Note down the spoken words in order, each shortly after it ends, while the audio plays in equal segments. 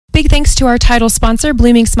big thanks to our title sponsor,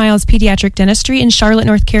 Blooming Smiles Pediatric Dentistry in Charlotte,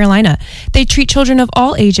 North Carolina. They treat children of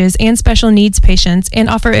all ages and special needs patients and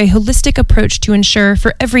offer a holistic approach to ensure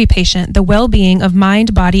for every patient the well-being of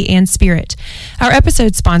mind, body, and spirit. Our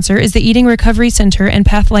episode sponsor is the Eating Recovery Center and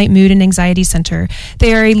Pathlight Mood and Anxiety Center.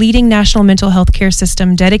 They are a leading national mental health care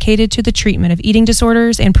system dedicated to the treatment of eating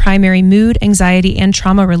disorders and primary mood, anxiety, and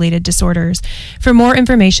trauma-related disorders. For more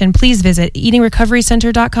information, please visit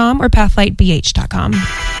eatingrecoverycenter.com or pathlightbh.com.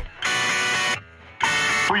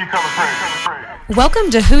 Who you calling crazy? Welcome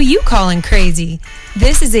to Who You Calling Crazy.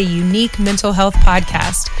 This is a unique mental health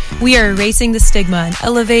podcast. We are erasing the stigma and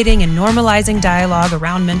elevating and normalizing dialogue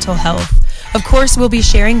around mental health. Of course, we'll be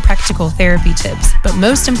sharing practical therapy tips, but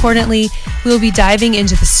most importantly, we'll be diving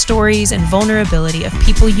into the stories and vulnerability of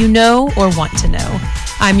people you know or want to know.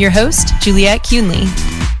 I'm your host, Juliette Cunley.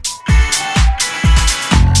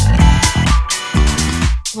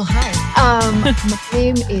 Well, hi. My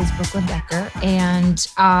name is Brooklyn Becker, and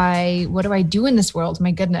what do I do in this world?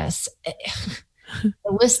 My goodness. The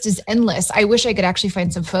list is endless. I wish I could actually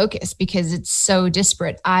find some focus because it's so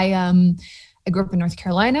disparate. I grew up in North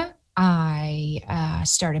Carolina. I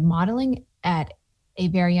started modeling at a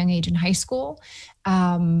very young age in high school.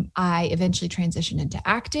 I eventually transitioned into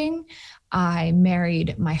acting. I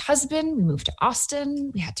married my husband. We moved to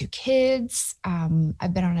Austin. We had 2 kids.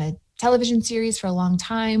 I've been on a television series for a long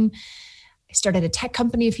time. I started a tech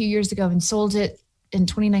company a few years ago and sold it in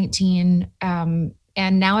 2019. And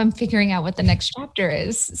now I'm figuring out what the next chapter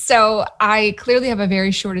is. So I clearly have a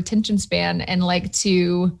very short attention span and like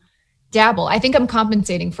to dabble. I think I'm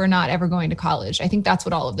compensating for not ever going to college. I think that's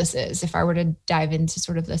what all of this is. If I were to dive into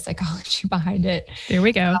sort of the psychology behind it. There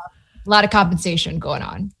we go. A lot of compensation going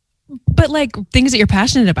on. But like things that you're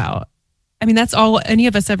passionate about. I mean, that's all any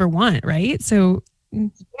of us ever want, right? So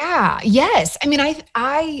yeah. Yes. I mean,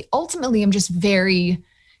 I ultimately am just very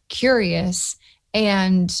curious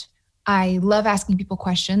and I love asking people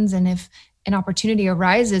questions. And if an opportunity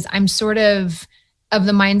arises, I'm sort of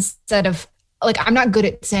the mindset of like, I'm not good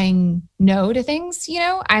at saying no to things, you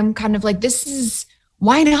know, I'm kind of like,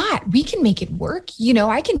 why not? We can make it work. You know,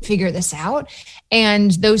 I can figure this out.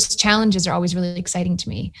 And those challenges are always really exciting to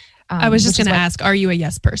me. I was just going to ask, are you a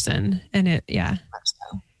yes person? And yeah.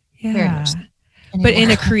 So. Yeah. Very much so. But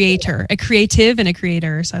in a creative and a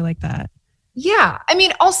creator. So I like that. Yeah. I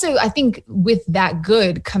mean, also I think with that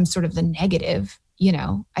good comes sort of the negative, you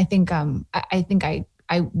know, I think I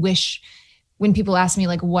wish when people ask me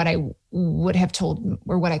like what I would have told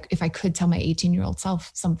or if I could tell my 18-year-old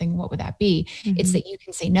self something, what would that be? Mm-hmm. It's that you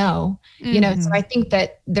can say no, you know? So I think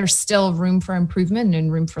that there's still room for improvement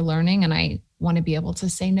and room for learning. And I want to be able to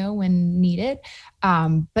say no when needed.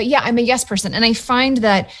 But yeah, I'm a yes person. And I find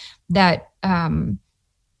that,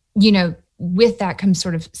 you know, with that comes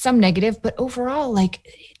sort of some negative, but overall, like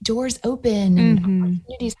doors open and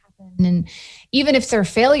opportunities happen. And even if they're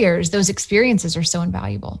failures, those experiences are so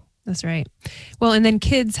invaluable. That's right. Well, and then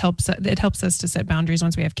it helps us to set boundaries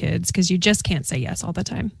once we have kids, because you just can't say yes all the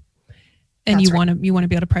time. And you want to be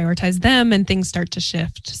able to prioritize them and things start to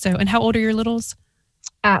shift. So, and how old are your littles?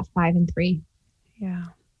 5 and 3. Yeah.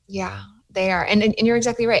 Yeah, they are. And you're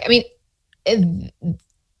exactly right. I mean,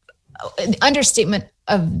 the understatement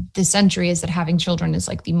of the century is that having children is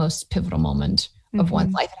like the most pivotal moment of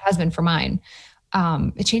one's life. It has been for mine.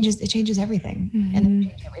 It changes everything and it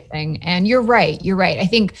changes everything. And you're right. I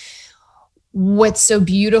think what's so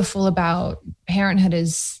beautiful about parenthood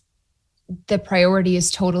is the priority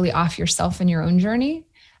is totally off yourself and your own journey.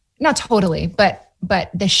 Not totally, but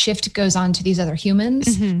the shift goes on to these other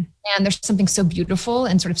humans. And there's something so beautiful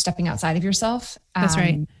in sort of stepping outside of yourself. That's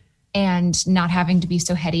right. And not having to be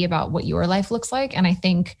so heady about what your life looks like. And I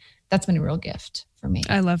think that's been a real gift for me.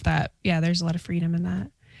 I love that. Yeah, there's a lot of freedom in that.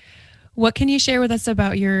 What can you share with us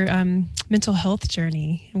about your mental health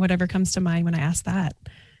journey and whatever comes to mind when I ask that?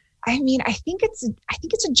 I mean, I think it's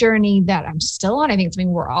a journey that I'm still on. I think it's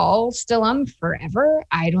something we're all still on forever.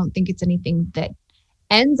 I don't think it's anything that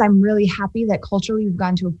ends. I'm really happy that culturally we've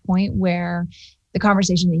gotten to a point where the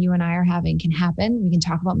conversation that you and I are having can happen. We can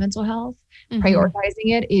talk about mental health. Prioritizing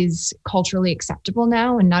it is culturally acceptable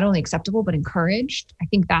now, and not only acceptable, but encouraged. I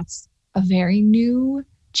think that's a very new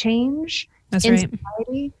change in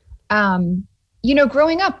society. You know,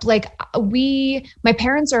 growing up, like my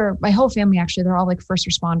parents my whole family, actually, they're all like first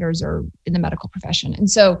responders or in the medical profession.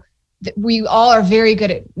 And so we all are very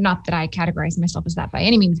good at, not that I categorize myself as that by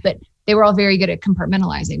any means, but they were all very good at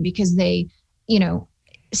compartmentalizing because they, you know,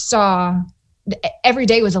 saw every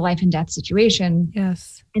day was a life and death situation.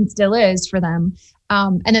 Yes. And still is for them.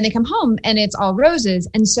 And then they come home and it's all roses.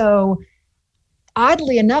 And so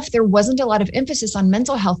oddly enough, there wasn't a lot of emphasis on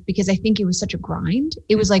mental health because I think it was such a grind.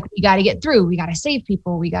 It was like, we got to get through, we got to save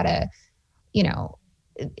people, we got to, you know,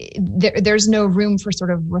 there's no room for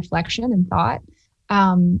sort of reflection and thought.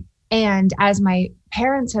 And as my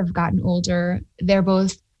parents have gotten older, they're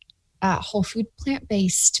both whole food,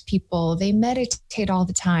 plant-based people. They meditate all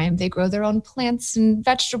the time. They grow their own plants and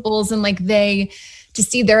vegetables. And like to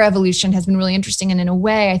see their evolution has been really interesting. And in a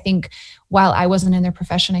way, I think while I wasn't in their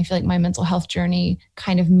profession, I feel like my mental health journey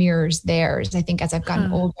kind of mirrors theirs. I think as I've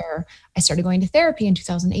gotten older, I started going to therapy in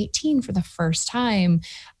 2018 for the first time.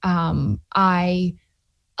 I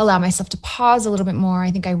allow myself to pause a little bit more. I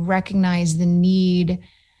think I recognize the need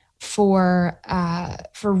for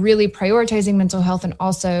really prioritizing mental health and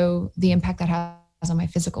also the impact that has on my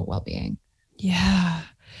physical well-being. Yeah.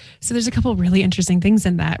 So there's a couple really interesting things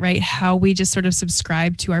in that, right? How we just sort of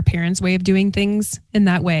subscribe to our parents' way of doing things in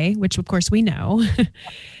that way, which of course we know.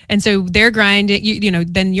 And so their grind,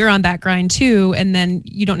 then you're on that grind too. And then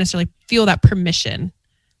you don't necessarily feel that permission,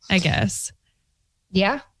 I guess.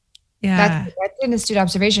 Yeah. Yeah. That's an astute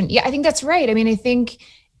observation. Yeah, I think that's right. I mean, I think,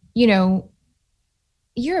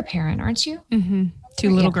 you're a parent, aren't you? Mm-hmm.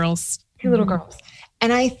 Two little girls.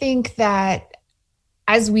 And I think that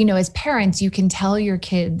as we know, as parents, you can tell your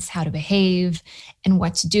kids how to behave and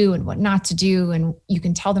what to do and what not to do. And you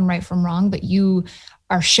can tell them right from wrong, but you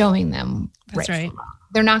are showing them right from wrong.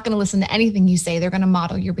 They're not going to listen to anything you say. They're going to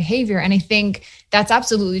model your behavior. And I think that's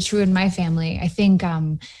absolutely true in my family. I think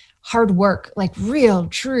hard work, like real,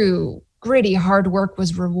 true, gritty hard work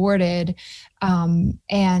was rewarded.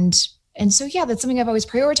 And so, yeah, that's something I've always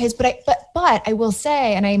prioritized. But I will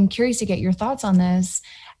say, and I'm curious to get your thoughts on this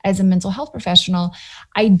as a mental health professional,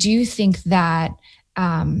 I do think that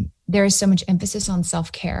there is so much emphasis on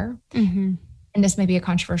self-care. Mm-hmm. And this may be a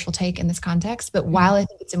controversial take in this context, but while I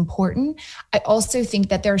think it's important, I also think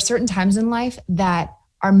that there are certain times in life that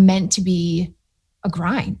are meant to be a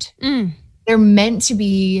grind. They're meant to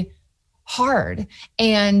be hard.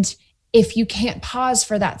 And if you can't pause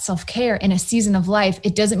for that self-care in a season of life,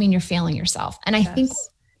 it doesn't mean you're failing yourself. And I think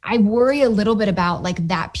I worry a little bit about like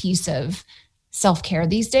that piece of self-care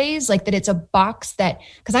these days, like that it's a box that,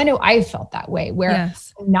 because I know I've felt that way where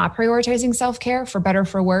I'm not prioritizing self-care for better,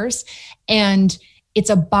 for worse. And it's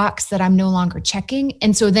a box that I'm no longer checking.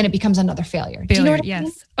 And so then it becomes another failure. Do you know what I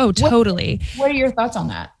mean? Oh, totally. What are your thoughts on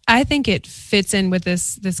that? I think it fits in with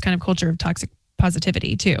this kind of culture of toxic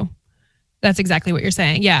positivity too. That's exactly what you're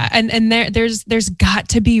saying. Yeah. And there's got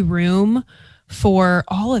to be room for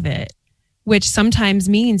all of it, which sometimes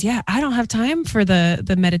means, I don't have time for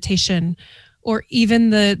the meditation or even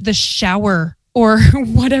the shower or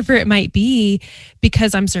whatever it might be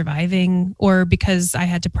because I'm surviving or because I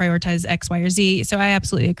had to prioritize X, Y, or Z. So I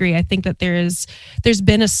absolutely agree. I think that there's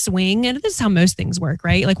been a swing, and this is how most things work,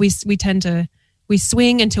 right? Like we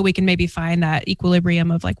swing until we can maybe find that equilibrium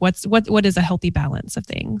of like, what is a healthy balance of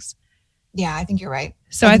things. Yeah, I think you're right.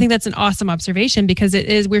 So I think that's an awesome observation because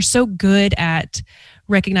we're so good at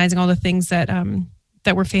recognizing all the things that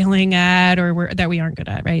we're failing at or that we aren't good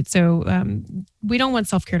at, right? So we don't want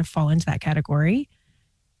self-care to fall into that category.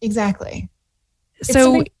 Exactly.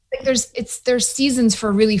 So there's seasons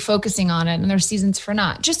for really focusing on it and there's seasons for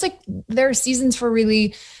not. Just like there are seasons for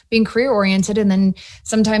really being career oriented. And then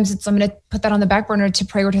sometimes I'm going to put that on the back burner to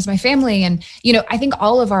prioritize my family. And, I think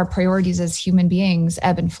all of our priorities as human beings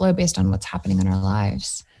ebb and flow based on what's happening in our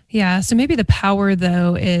lives. Yeah. So maybe the power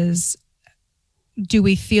though is, do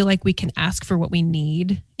we feel like we can ask for what we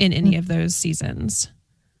need in any of those seasons?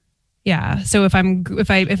 Yeah. So if I'm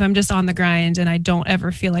just on the grind and I don't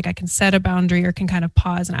ever feel like I can set a boundary or can kind of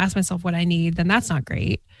pause and ask myself what I need, then that's not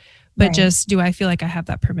great. But just, do I feel like I have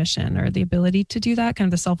that permission or the ability to do that, kind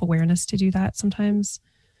of the self-awareness to do that sometimes?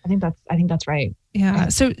 I think that's right. Yeah.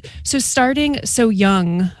 So starting so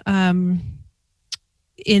young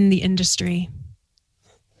in the industry,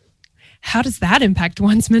 how does that impact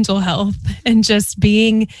one's mental health and just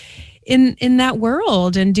being in that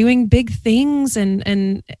world and doing big things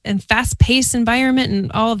and fast-paced environment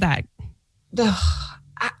and all of that?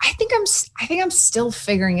 I think I'm still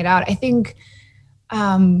figuring it out. I think,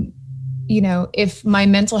 if my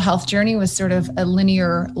mental health journey was sort of a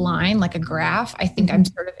linear line, like a graph, I think I'm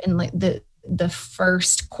sort of in like the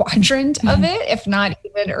first quadrant of it, if not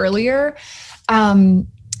even earlier.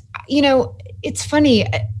 It's funny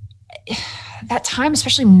that time,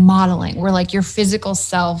 especially modeling, where like your physical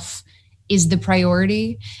self is the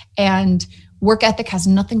priority and work ethic has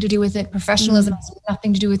nothing to do with it. Professionalism has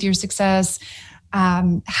nothing to do with your success.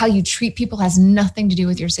 How you treat people has nothing to do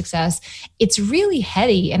with your success. It's really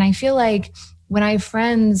heady. And I feel like when I have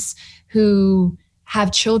friends who have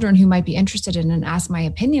children who might be interested in and ask my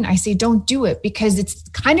opinion, I say, don't do it, because it's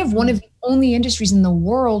kind of one of the only industries in the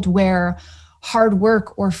world where hard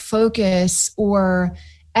work or focus or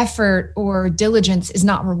effort or diligence is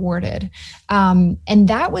not rewarded. And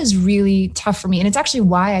that was really tough for me. And it's actually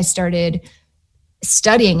why I started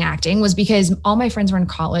studying acting, was because all my friends were in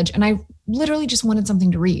college and I literally just wanted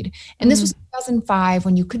something to read. And this was 2005,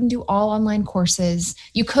 when you couldn't do all online courses.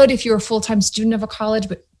 You could if you were a full-time student of a college,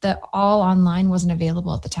 but the all online wasn't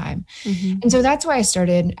available at the time. And so that's why I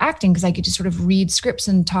started acting, because I could just sort of read scripts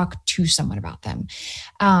and talk to someone about them.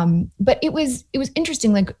 But it was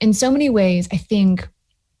interesting. Like, in so many ways, I think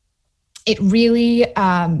it really,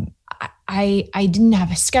 I didn't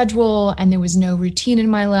have a schedule, and there was no routine in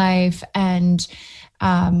my life. And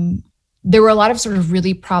there were a lot of sort of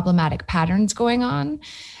really problematic patterns going on.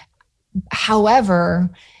 However,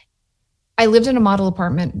 I lived in a model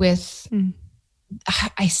apartment with,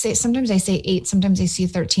 sometimes I say 8, sometimes I see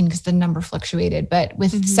 13 because the number fluctuated, but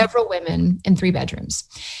with several women in 3 bedrooms.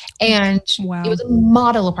 And it was a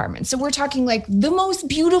model apartment. So we're talking like the most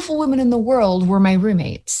beautiful women in the world were my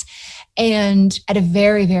roommates. And at a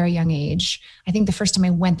very, very young age, I think the first time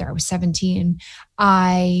I went there, I was 17,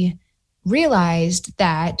 I realized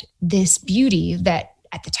that this beauty that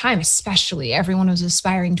at the time, especially, everyone was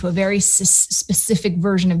aspiring to a very specific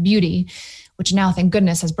version of beauty, which now, thank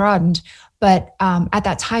goodness, has broadened. But at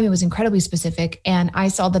that time, it was incredibly specific. And I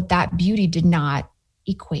saw that beauty did not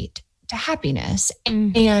equate to happiness.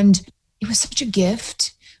 And it was such a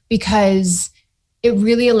gift, because it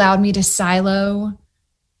really allowed me to silo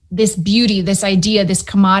this beauty, this idea, this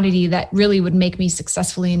commodity that really would make me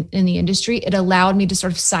successfully in the industry. It allowed me to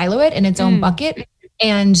sort of silo it in its own bucket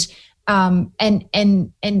and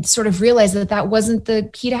sort of realize that wasn't the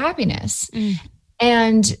key to happiness.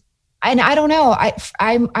 And I don't know,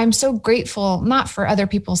 I'm so grateful, not for other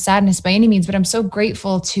people's sadness by any means, but I'm so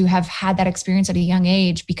grateful to have had that experience at a young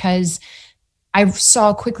age, because I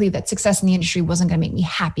saw quickly that success in the industry wasn't going to make me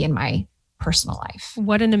happy in my personal life.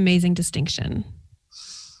 What an amazing distinction.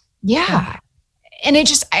 Yeah. And I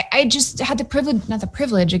just had the privilege, not the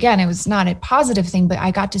privilege, again, it was not a positive thing, but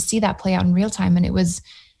I got to see that play out in real time. And it was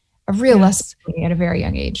a real lesson for me at a very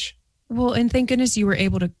young age. Well, and thank goodness you were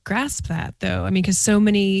able to grasp that, though. I mean, because so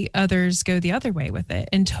many others go the other way with it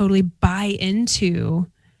and totally buy into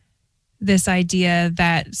this idea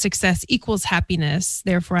that success equals happiness.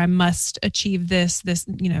 Therefore, I must achieve this,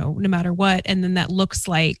 no matter what. And then that looks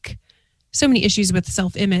like so many issues with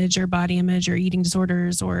self-image or body image or eating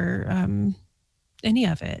disorders or any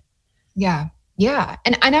of it. Yeah. Yeah.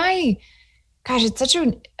 And it's such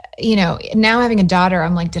a, now having a daughter,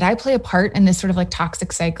 I'm like, did I play a part in this sort of like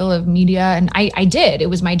toxic cycle of media? And I did. It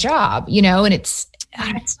was my job, and it's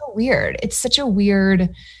so weird. It's such a weird,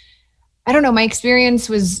 I don't know. My experience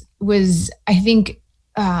was I think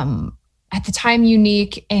at the time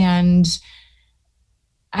unique, and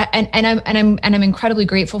I'm incredibly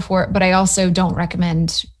grateful for it, but I also don't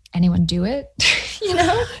recommend anyone do it,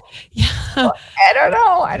 Yeah.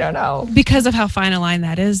 I don't know. Because of how fine a line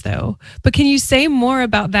that is, though. But can you say more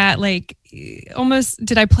about that? Like, almost,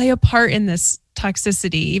 did I play a part in this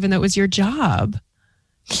toxicity, even though it was your job?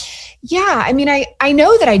 Yeah. I mean, I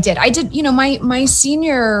know that I did. My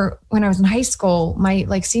senior, when I was in high school,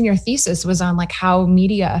 my senior thesis was on like how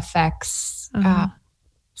media affects,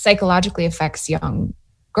 psychologically affects young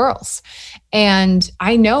girls. And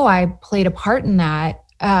I know I played a part in that,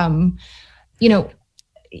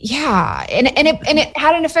 yeah. And it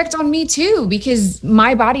had an effect on me too, because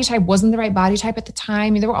my body type wasn't the right body type at the time. I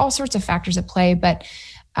mean, there were all sorts of factors at play, but,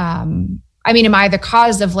 am I the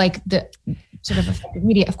cause of like the sort of effective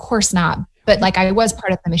media? Of course not. But like, I was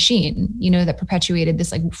part of the machine, that perpetuated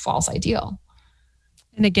this like false ideal.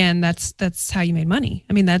 And again, that's how you made money.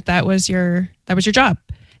 I mean, that was your job.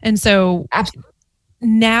 And so absolutely.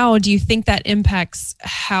 Now, do you think that impacts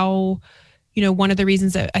how, one of the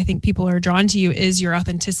reasons that I think people are drawn to you is your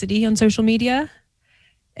authenticity on social media?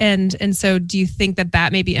 And so do you think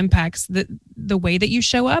that maybe impacts the way that you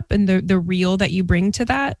show up and the real that you bring to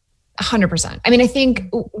that? 100%. I mean, I think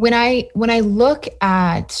when I look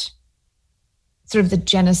at sort of the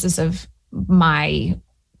genesis of my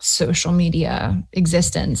social media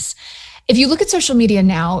existence, if you look at social media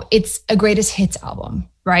now, it's a greatest hits album,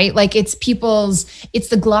 right? Like it's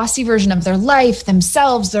the glossy version of their life,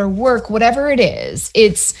 themselves, their work, whatever it is.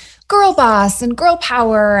 It's girl boss and girl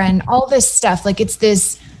power and all this stuff. Like it's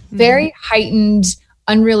this very heightened,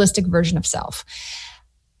 unrealistic version of self.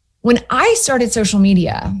 When I started social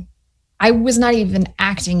media, I was not even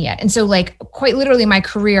acting yet. And so like quite literally my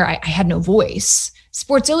career, I had no voice.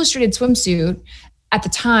 Sports Illustrated swimsuit at the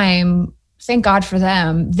time thank God for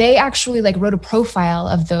them, they actually like wrote a profile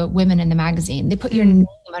of the women in the magazine. They put your name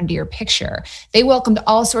under your picture. They welcomed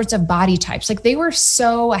all sorts of body types. Like they were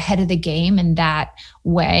so ahead of the game in that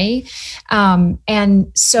way.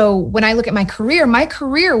 And so when I look at my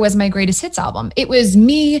career was my greatest hits album. It was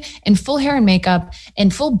me in full hair and makeup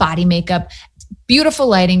and full body makeup, beautiful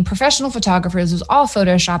lighting, professional photographers. It was all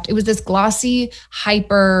photoshopped. It was this glossy,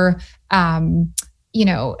 hyper,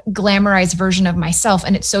 glamorized version of myself.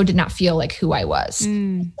 And it so did not feel like who I was.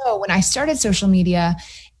 So when I started social media,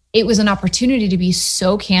 it was an opportunity to be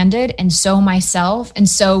so candid and so myself and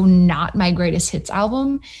so not my greatest hits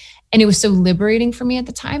album. And it was so liberating for me at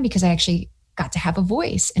the time because I actually got to have a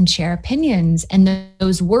voice and share opinions. And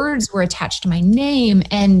those words were attached to my name.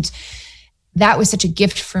 And that was such a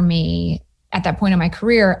gift for me at that point in my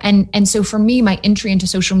career. And so for me, my entry into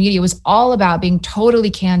social media was all about being totally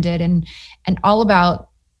candid and all about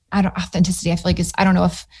authenticity. I feel like it's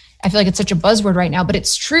such a buzzword right now, but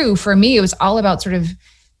it's true. For me, it was all about sort of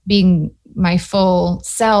being my full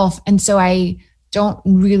self. And so I don't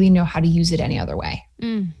really know how to use it any other way.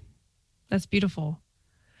 That's beautiful.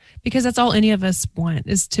 Because that's all any of us want,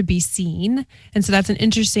 is to be seen. And so that's an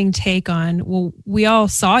interesting take on, well, we all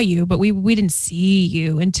saw you, but we didn't see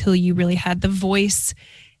you until you really had the voice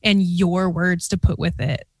and your words to put with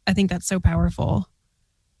it. I think that's so powerful.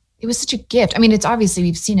 It was such a gift. I mean, it's obviously,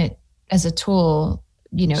 we've seen it as a tool,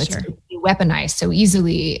 it's weaponized so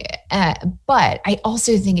easily. But I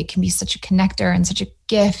also think it can be such a connector and such a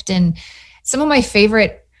gift. And some of my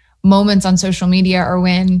favorite moments on social media are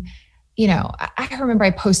when, I remember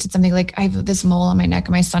I posted something like, I have this mole on my neck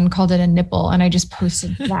and my son called it a nipple. And I just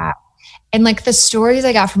posted that. And like the stories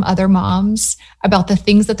I got from other moms about the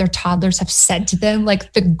things that their toddlers have said to them,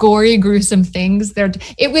 like the gory, gruesome things.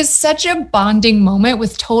 It was such a bonding moment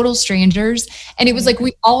with total strangers. And it was like,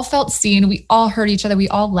 we all felt seen. We all heard each other. We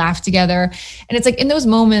all laughed together. And it's like in those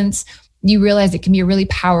moments, you realize it can be a really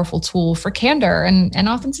powerful tool for candor and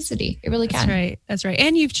authenticity. It really can. That's right.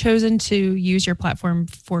 And you've chosen to use your platform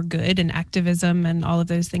for good and activism and all of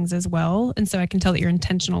those things as well. And so I can tell that you're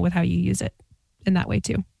intentional with how you use it in that way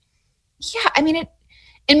too. Yeah. I mean,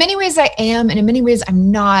 in many ways I am, and in many ways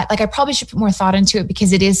I'm not. Like I probably should put more thought into it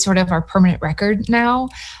because it is sort of our permanent record now.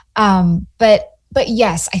 But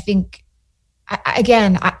yes, I think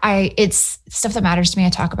it's stuff that matters to me.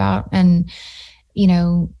 I talk about, and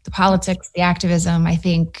the politics, the activism, I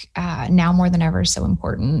think now more than ever is so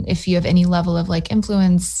important. If you have any level of like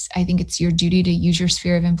influence, I think it's your duty to use your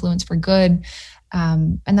sphere of influence for good.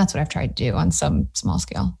 And that's what I've tried to do on some small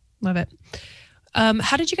scale. Love it.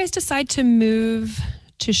 How did you guys decide to move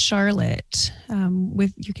to Charlotte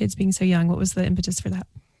with your kids being so young? What was the impetus for that?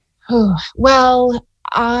 Oh, well,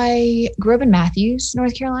 I grew up in Matthews,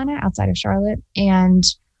 North Carolina, outside of Charlotte. And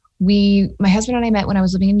my husband and I met when I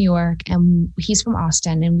was living in New York, and he's from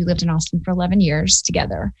Austin, and we lived in Austin for 11 years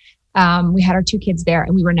together. We had our 2 kids there,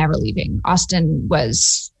 and we were never leaving. Austin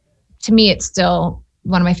was, to me, it's still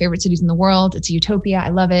one of my favorite cities in the world. It's a utopia. I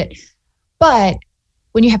love it. But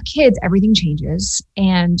when you have kids, everything changes.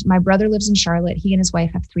 And my brother lives in Charlotte. He and his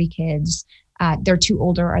wife have 3 kids. Their 2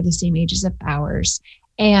 older are the same ages of ours.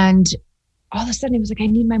 And all of a sudden it was like, I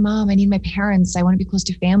need my mom. I need my parents. I want to be close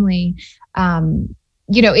to family.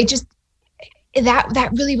 It just, that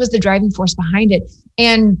really was the driving force behind it.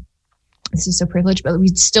 And this is so privileged, but we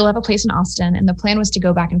still have a place in Austin, and the plan was to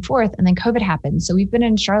go back and forth, and then COVID happened. So we've been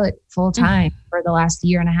in Charlotte full time for the last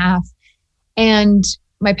year and a half. And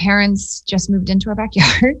my parents just moved into our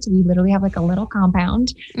backyard. We literally have like a little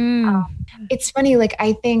compound. It's funny. Like,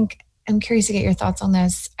 I think, I'm curious to get your thoughts on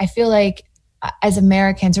this. I feel like as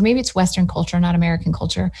Americans, or maybe it's Western culture, not American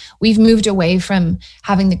culture, we've moved away from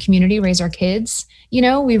having the community raise our kids.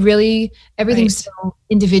 Everything's so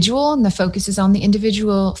individual, and the focus is on the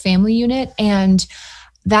individual family unit. And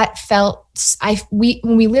that felt,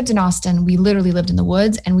 when we lived in Austin, we literally lived in the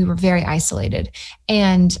woods, and we were very isolated.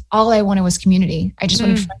 And all I wanted was community. I just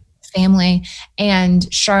wanted friends, family, and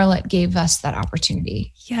Charlotte gave us that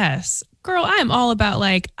opportunity. Yes. Girl, I am all about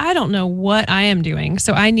I don't know what I am doing,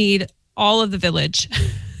 so I need all of the village.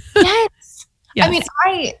 Yes. Yes.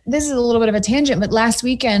 I mean, this is a little bit of a tangent, but last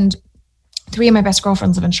weekend, 3 of my best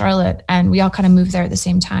girlfriends live in Charlotte, and we all kind of moved there at the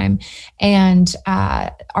same time. And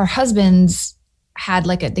our husbands had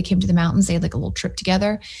they came to the mountains. They had a little trip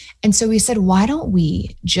together. And so we said, why don't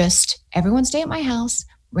we just, everyone stay at my house,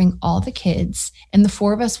 bring all the kids, and the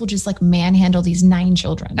 4 of us will just manhandle these 9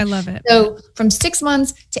 children. I love it. So from 6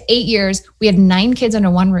 months to 8 years, we had 9 kids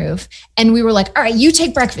under one roof. And we were like, all right, you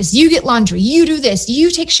take breakfast, you get laundry, you do this,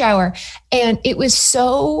 you take shower. And it was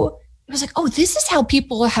I was like, oh, this is how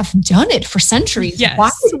people have done it for centuries. Yes. Why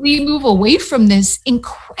did we move away from this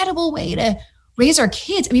incredible way to raise our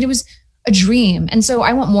kids? I mean, it was a dream. And so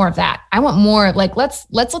I want more of that. I want more like, let's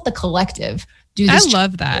let the collective do this. I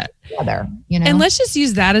love that. Together, you know? And let's just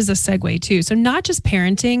use that as a segue too. So not just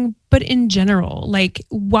parenting, but in general, like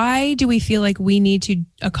why do we feel like we need to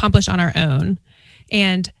accomplish on our own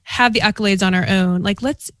and have the accolades on our own? Like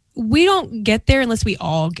we don't get there unless we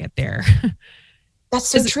all get there. That's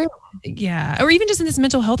so true. Yeah. Or even just in this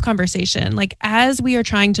mental health conversation, like as we are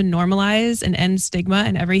trying to normalize and end stigma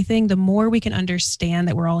and everything, the more we can understand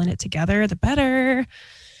that we're all in it together, the better.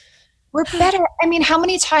 We're better. I mean, how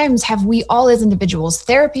many times have we all as individuals,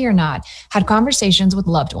 therapy or not, had conversations with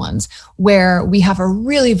loved ones where we have a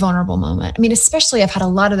really vulnerable moment? I mean, especially I've had a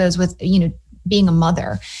lot of those with, being a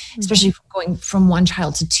mother, especially going from one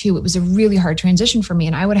child to two. It was a really hard transition for me.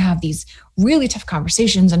 And I would have these really tough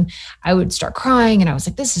conversations and I would start crying. And I was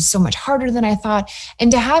like, this is so much harder than I thought.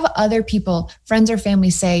 And to have other people, friends or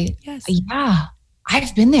family say, yes. Yeah,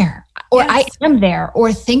 I've been there, or yes. I am there,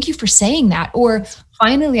 or thank you for saying that. Or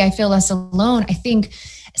finally, I feel less alone. I think,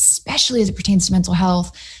 especially as it pertains to mental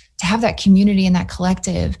health, to have that community and that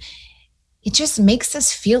collective, it just makes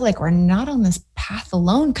us feel like we're not on this path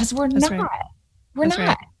alone because we're not. Right. We're That's not.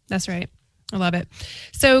 Right. That's right. I love it.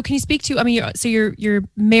 So can you speak to, you're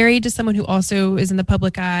married to someone who also is in the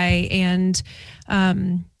public eye, and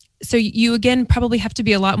so you again probably have to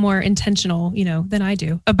be a lot more intentional, than I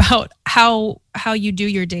do about how you do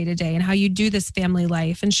your day to day and how you do this family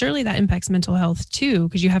life. And surely that impacts mental health too,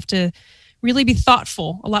 because you have to really be a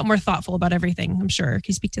lot more thoughtful about everything, I'm sure. Can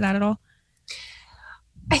you speak to that at all?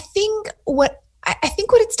 I think what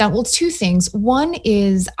it's done, well, it's two things. One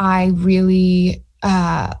is I really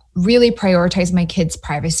prioritize my kids'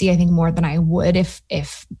 privacy, I think more than I would if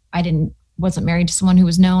I wasn't married to someone who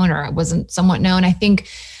was known, or I wasn't somewhat known. I think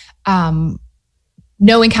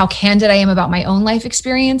knowing how candid I am about my own life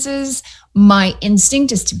experiences, my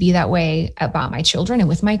instinct is to be that way about my children and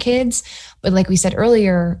with my kids. But like we said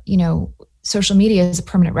earlier, social media is a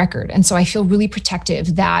permanent record. And so I feel really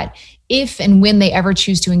protective that if and when they ever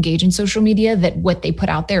choose to engage in social media, that what they put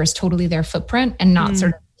out there is totally their footprint and not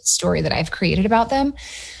sort of the story that I've created about them.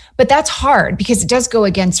 But that's hard because it does go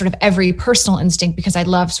against sort of every personal instinct, because I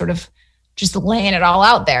love sort of just laying it all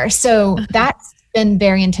out there. So that's been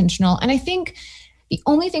very intentional. And I think the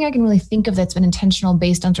only thing I can really think of that's been intentional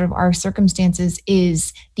based on sort of our circumstances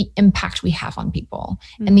is the impact we have on people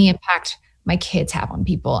and the impact my kids have on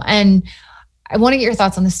people. And I want to get your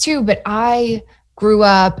thoughts on this too, but I grew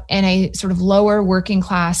up in a sort of lower working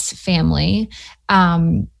class family.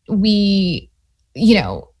 We,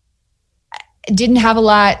 didn't have a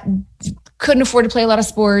lot, couldn't afford to play a lot of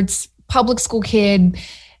sports, public school kid,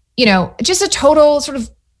 just a total sort of,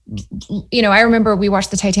 I remember we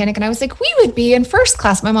watched the Titanic and I was like, we would be in first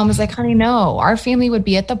class. My mom was like, honey, no, our family would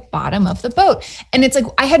be at the bottom of the boat. And it's like,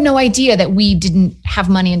 I had no idea that we didn't have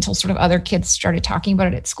money until sort of other kids started talking about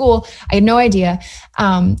it at school. I had no idea.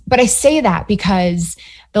 But I say that because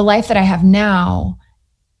the life that I have now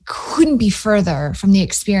couldn't be further from the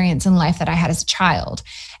experience in life that I had as a child.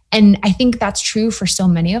 And I think that's true for so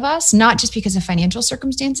many of us, not just because of financial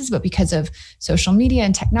circumstances, but because of social media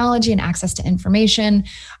and technology and access to information.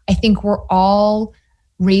 I think we're all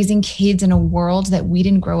raising kids in a world that we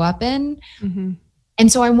didn't grow up in. Mm-hmm.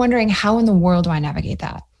 And so I'm wondering, how in the world do I navigate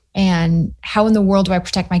that? And how in the world do I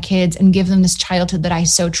protect my kids and give them this childhood that I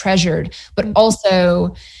so treasured, but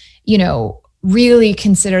also, really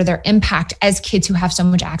consider their impact as kids who have so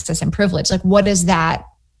much access and privilege? Like, what does that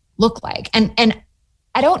look like? And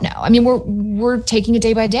I don't know. I mean, we're taking it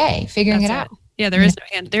day by day, figuring it out. Yeah, there is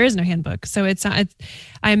no handbook. So it's not,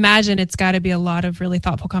 I imagine it's got to be a lot of really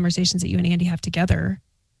thoughtful conversations that you and Andy have together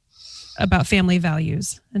about family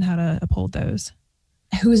values and how to uphold those.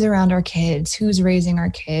 Who's around our kids? Who's raising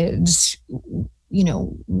our kids?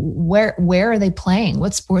 Where are they playing?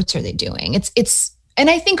 What sports are they doing? And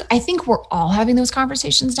I think we're all having those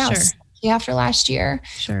conversations now. Sure. After last year,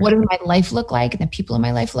 sure. What does my life look like and the people in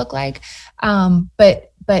my life look like?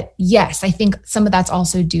 But yes, I think some of that's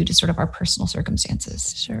also due to sort of our personal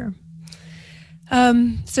circumstances. Sure.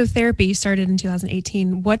 So therapy started in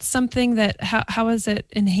 2018. What's something that, how has it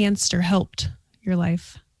enhanced or helped your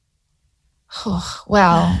life?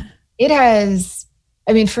 Well, it has,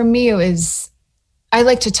 for me, I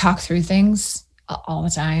like to talk through things all the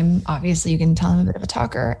time. Obviously, you can tell I'm a bit of a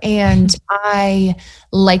talker, and I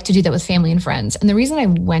like to do that with family and friends. And the reason I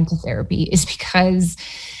went to therapy is because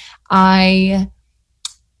not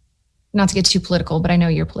to get too political, but I know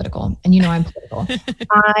you're political and I'm political.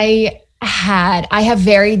 I have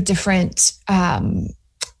very different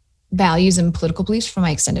values and political beliefs from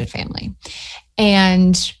my extended family.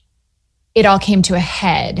 And it all came to a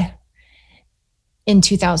head in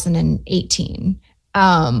 2018.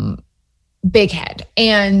 Big head.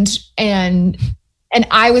 And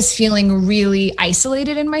I was feeling really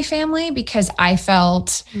isolated in my family because I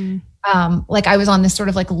felt like I was on this sort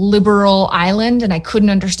of like liberal island, and I couldn't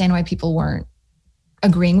understand why people weren't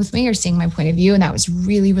agreeing with me or seeing my point of view. And that was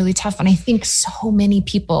really, really tough. And I think so many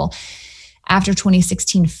people after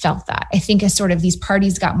 2016 felt that. I think as sort of these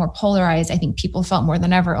parties got more polarized, I think people felt more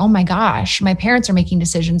than ever, oh my gosh, my parents are making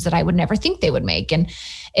decisions that I would never think they would make. And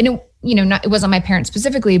it, it wasn't my parents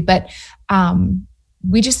specifically, but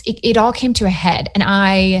it all came to a head. And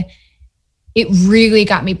it really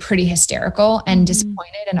got me pretty hysterical and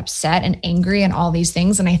disappointed and upset and angry and all these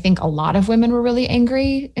things. And I think a lot of women were really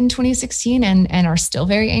angry in 2016 and are still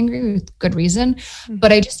very angry with good reason.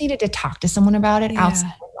 But I just needed to talk to someone about it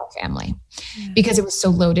outside of my family because it was so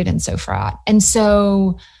loaded and so fraught. And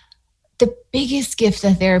so the biggest gift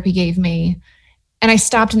that therapy gave me, and I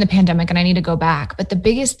stopped in the pandemic and I need to go back, but the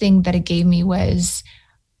biggest thing that it gave me was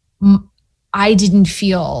I didn't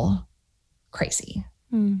feel crazy.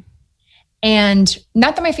 And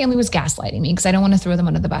not that my family was gaslighting me, because I don't want to throw them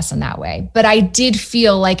under the bus in that way, but I did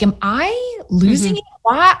feel like, am I losing it?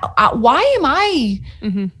 Why am I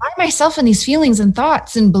myself in these feelings and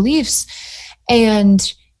thoughts and beliefs?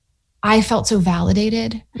 And I felt so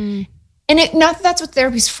validated. And not that that's what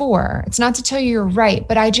therapy's for. It's not to tell you you're right,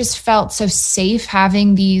 but I just felt so safe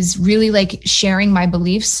having these really like sharing my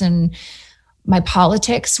beliefs and my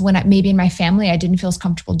politics when maybe in my family, I didn't feel as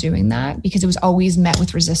comfortable doing that because it was always met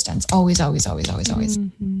with resistance. Always.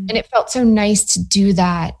 And it felt so nice to do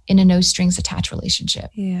that in a no strings attached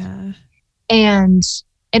relationship. Yeah. And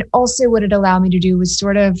also what it allowed me to do was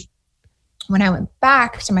sort of, when I went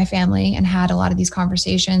back to my family and had a lot of these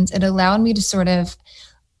conversations, it allowed me to sort of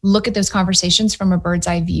look at those conversations from a bird's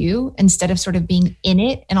eye view instead of sort of being in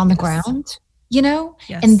it and on the ground,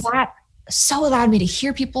 Yes. And that so allowed me to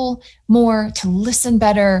hear people more, to listen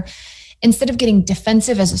better. Instead of getting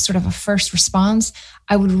defensive as a sort of a first response,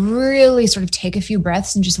 I would really sort of take a few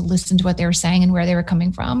breaths and just listen to what they were saying and where they were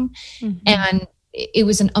coming from. And it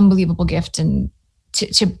was an unbelievable gift and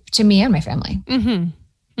to me and my family.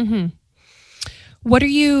 What are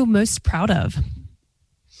you most proud of?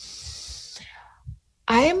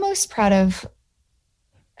 I am most proud of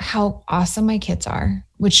how awesome my kids are,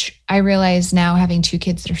 which I realize now, having two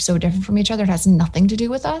kids that are so different from each other, it has nothing to do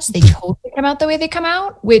with us. They totally come out the way they come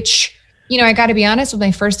out, which, I got to be honest, with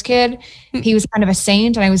my first kid, he was kind of a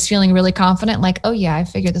saint and I was feeling really confident, like, oh yeah, I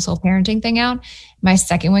figured this whole parenting thing out. My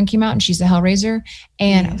second one came out and she's a hellraiser.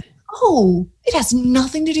 And I was like, it has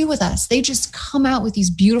nothing to do with us. They just come out with these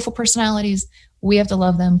beautiful personalities. We have to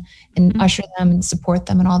love them and usher them and support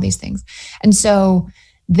them and all these things. And so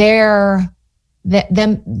their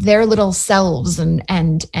little selves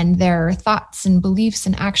and their thoughts and beliefs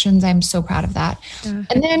and actions, I'm so proud of that.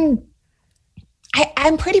 And then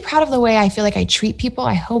I'm pretty proud of the way I feel like I treat people.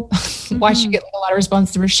 I hope why she get a lot of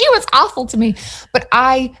response to her. She was awful to me, but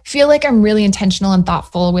I feel like I'm really intentional and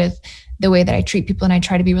thoughtful with the way that I treat people. And I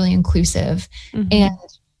try to be really inclusive. And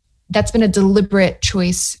that's been a deliberate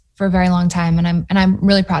choice for a very long time. And I'm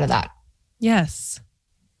really proud of that. Yes,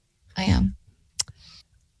 I am.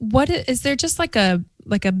 What is there just like a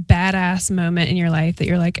badass moment in your life that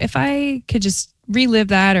you're like, if I could just relive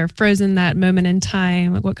that or frozen that moment in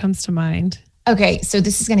time, what comes to mind? Okay. So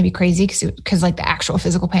this is going to be crazy because like the actual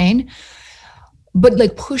physical pain, but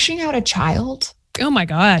like pushing out a child. Oh my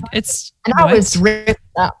God. I was ripped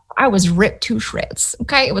up. I was ripped to shreds.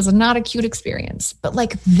 Okay. It was not a cute experience, but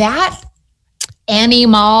like that Annie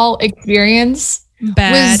Mall experience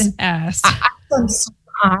badass. I was so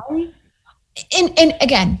high. And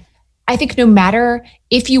again, I think no matter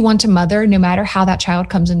if you want a mother, no matter how that child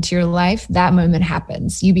comes into your life, that moment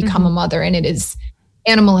happens. You become a mother and it is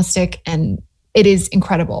animalistic and it is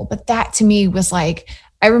incredible. But that to me was like,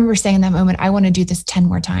 I remember saying in that moment, I want to do this 10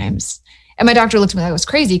 more times. And my doctor looked at me like I was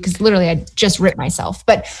crazy because literally I just ripped myself.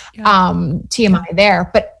 But TMI there.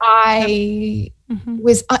 But it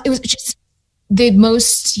was just the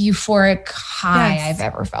most euphoric high I've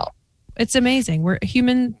ever felt. It's amazing.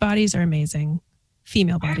 Human bodies are amazing.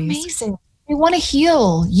 Female bodies. They're amazing. They want to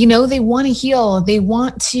heal. They want to heal. They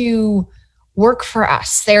want to work for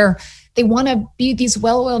us. They want to be these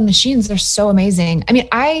well-oiled machines. They're so amazing. I mean,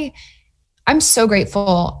 I'm so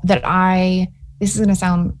grateful that this is going to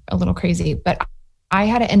sound a little crazy, but I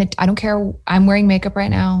had and I don't care. I'm wearing makeup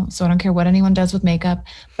right now, so I don't care what anyone does with makeup,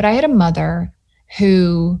 but I had a mother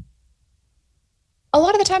who a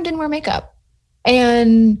lot of the time didn't wear makeup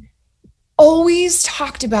and always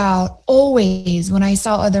talked about, always when I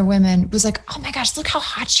saw other women, was like, oh my gosh, look how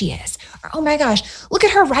hot she is. Or, oh my gosh, look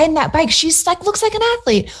at her riding that bike. She's like, looks like an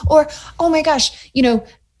athlete. Or, oh my gosh, you know,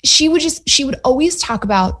 she would always talk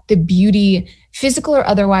about the beauty, physical or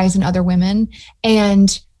otherwise, in other women.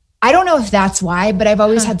 And I don't know if that's why, but I've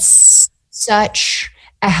always had such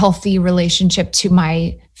a healthy relationship to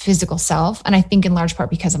my physical self. And I think in large part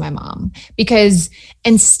because of my mom, because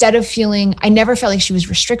instead of I never felt like she was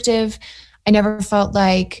restrictive. I never felt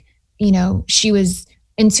like, you know, she was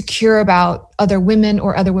insecure about other women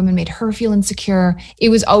or other women made her feel insecure. It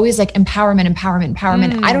was always like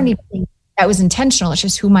empowerment. I don't even think that was intentional. It's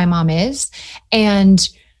just who my mom is. And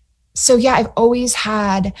so, yeah, I've always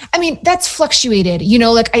had, I mean, that's fluctuated, you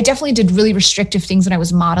know, like I definitely did really restrictive things when I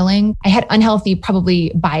was modeling. I had unhealthy,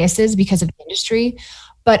 probably biases because of the industry,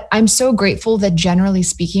 but I'm so grateful that generally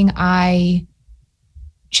speaking, I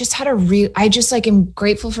just had am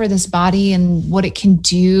grateful for this body and what it can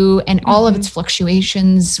do and all of its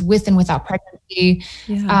fluctuations with and without pregnancy.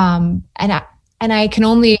 Yeah. And I can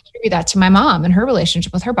only attribute that to my mom and her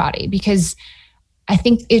relationship with her body, because I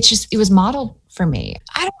think it was modeled for me.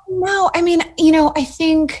 I don't know. I mean, you know, I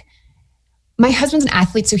think my husband's an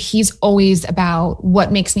athlete, so he's always about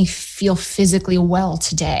what makes me feel physically well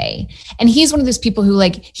today. And he's one of those people who,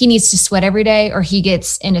 like, he needs to sweat every day or he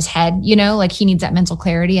gets in his head, you know, like he needs that mental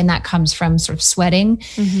clarity, and that comes from sort of sweating.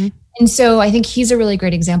 Mm-hmm. And so I think he's a really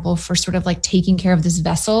great example for sort of like taking care of this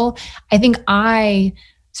vessel. I think I,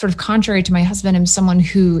 sort of contrary to my husband, am someone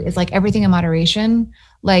who is like everything in moderation.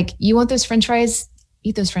 Like, you want those French fries?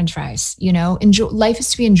 Eat those French fries, you know, life is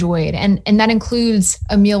to be enjoyed. And that includes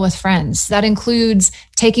a meal with friends. That includes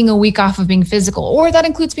taking a week off of being physical, or that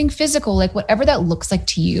includes being physical, like whatever that looks like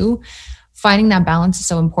to you. Finding that balance is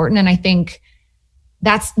so important. And I think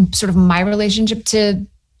that's sort of my relationship to,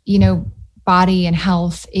 you know, body and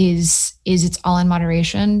health is it's all in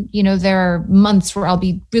moderation. You know, there are months where I'll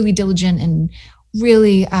be really diligent and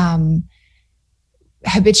really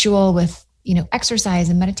habitual with, you know, exercise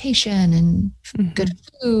and meditation and good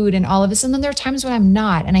food and all of this. And then there are times when I'm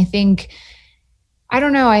not. And I think, I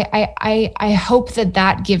don't know, I hope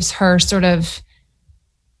that gives her sort of,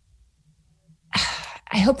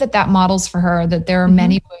 I hope that models for her that there are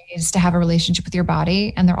many ways to have a relationship with your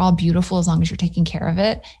body, and they're all beautiful as long as you're taking care of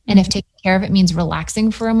it. And if taking care of it means relaxing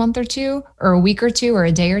for a month or two or a week or two or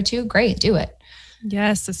a day or two, great, do it.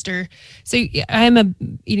 Yes, sister. So I'm a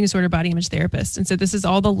eating disorder body image therapist. And so this is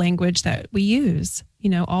all the language that we use, you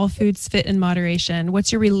know, all foods fit in moderation.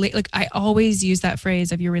 What's your like I always use that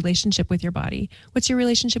phrase of your relationship with your body. What's your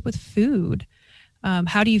relationship with food?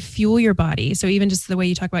 How do you fuel your body? So even just the way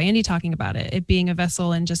you talk about Andy talking about it being a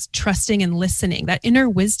vessel and just trusting and listening, that inner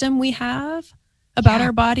wisdom we have about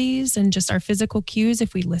our bodies and just our physical cues,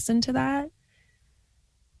 if we listen to that.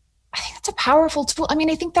 I think that's a powerful tool. I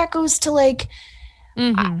mean, I think that goes to like,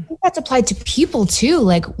 I think that's applied to people too.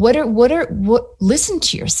 Like what listen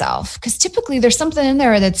to yourself. Because typically there's something in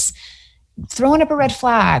there that's throwing up a red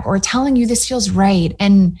flag or telling you this feels right.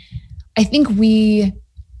 And I think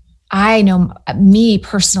I know me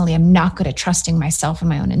personally, I'm not good at trusting myself and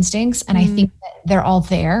my own instincts. And I think that they're all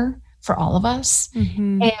there for all of us.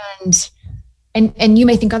 And you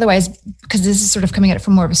may think otherwise, because this is sort of coming at it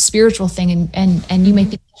from more of a spiritual thing, and you may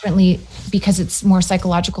think differently because it's more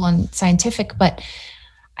psychological and scientific, but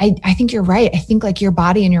I think you're right. I think like your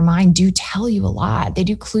body and your mind do tell you a lot. They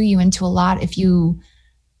do clue you into a lot if you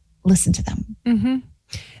listen to them. Mm-hmm.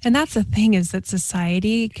 And that's the thing, is that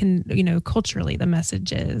society can, you know, culturally, the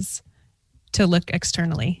message is to look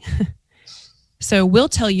externally. So we'll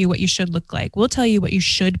tell you what you should look like. We'll tell you what you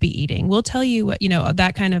should be eating. We'll tell you what, you know,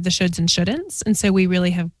 that kind of the shoulds and shouldn'ts. And so we really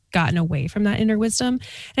have gotten away from that inner wisdom.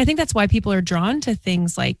 And I think that's why people are drawn to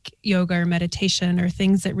things like yoga or meditation or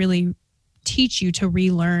things that really teach you to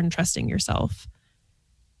relearn trusting yourself.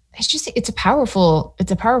 It's a powerful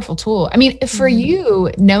tool. I mean, for you,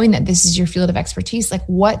 knowing that this is your field of expertise, like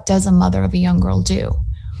what does a mother of a young girl do?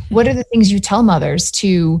 What are the things you tell mothers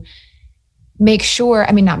to make sure,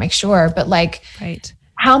 I mean, not make sure, but like, right.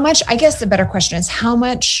 How much, I guess the better question is, how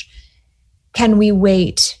much can we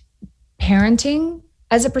weight parenting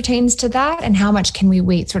as it pertains to that? And how much can we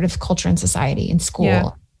weight sort of culture and society and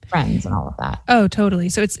school, friends and all of that? Oh, totally.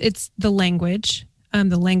 So it's the language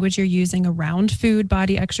you're using around food,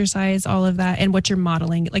 body, exercise, all of that, and what you're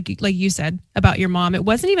modeling. Like you said about your mom, it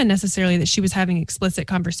wasn't even necessarily that she was having explicit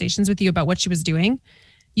conversations with you about what she was doing.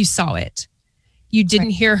 You saw it. You didn't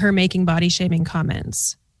hear her making body shaming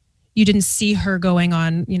comments. You didn't see her going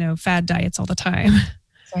on, you know, fad diets all the time.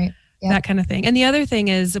 Right. Yep. That kind of thing. And the other thing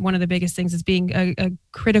is, one of the biggest things is being a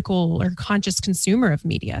critical or conscious consumer of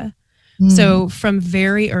media. So from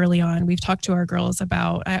very early on, we've talked to our girls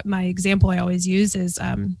about, my example I always use is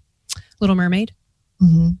Little Mermaid.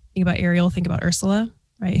 Think about Ariel, think about Ursula,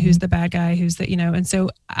 right? Who's the bad guy, who's the, and so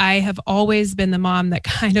I have always been the mom that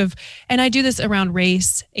kind of, and I do this around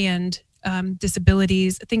race and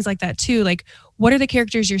disabilities, things like that too. Like, what are the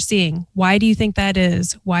characters you're seeing? Why do you think that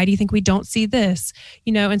is? Why do you think we don't see this?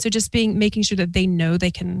 And so just making sure that they know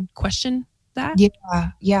they can question that.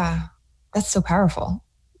 Yeah. That's so powerful.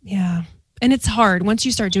 Yeah. And it's hard once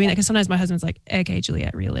you start doing that, because sometimes my husband's like, okay,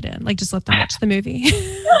 Juliet, reel it in. Like, just let them watch the movie.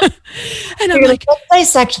 And I'm like, let's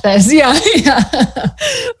dissect this. Yeah.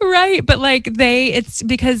 Right. But like it's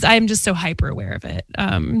because I'm just so hyper aware of it.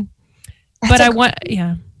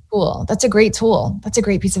 Cool. That's a great tool. That's a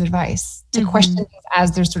great piece of advice to question things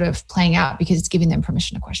as they're sort of playing out, because it's giving them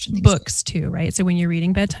permission to question things. Books too, right? So when you're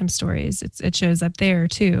reading bedtime stories, it shows up there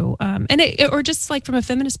too. Or just like from a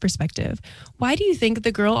feminist perspective, why do you think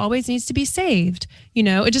the girl always needs to be saved?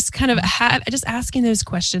 It just kind of just asking those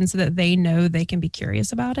questions so that they know they can be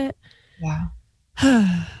curious about it.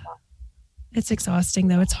 Yeah. It's exhausting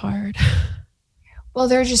though. It's hard. Well,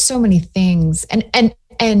 there are just so many things. And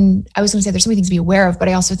I was going to say there's so many things to be aware of, but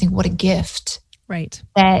I also think what a gift. Right.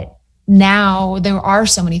 That now there are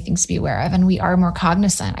so many things to be aware of, and we are more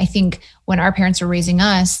cognizant. I think when our parents were raising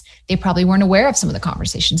us, they probably weren't aware of some of the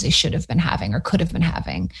conversations they should have been having or could have been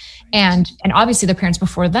having. Right. And obviously the parents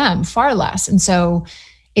before them, far less. And so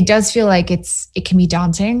it does feel like it can be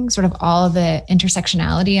daunting, sort of all of the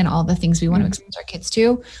intersectionality and all the things we want to expose our kids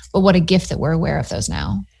to, but what a gift that we're aware of those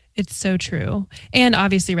now. It's so true. And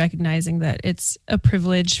obviously recognizing that it's a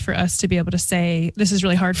privilege for us to be able to say, this is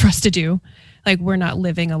really hard for us to do. Like, we're not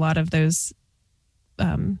living a lot of those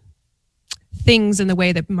things in the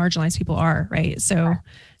way that marginalized people are, right? So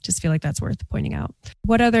just feel like that's worth pointing out.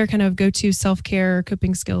 What other kind of go-to self-care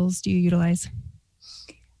coping skills do you utilize?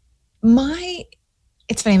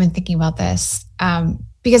 It's funny, I've been thinking about this.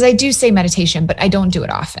 Because I do say meditation, but I don't do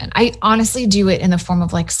it often. I honestly do it in the form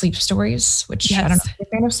of like sleep stories, which I don't know if you're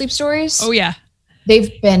a fan of sleep stories. Oh yeah.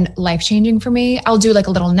 They've been life-changing for me. I'll do like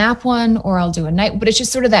a little nap one, or I'll do a night, but it's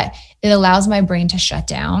just sort of that it allows my brain to shut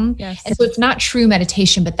down. Yes. And so it's not true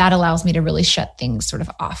meditation, but that allows me to really shut things sort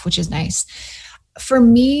of off, which is nice. For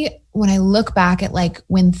me, when I look back at like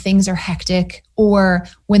when things are hectic, or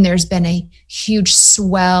when there's been a huge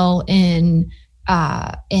swell in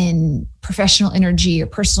professional energy or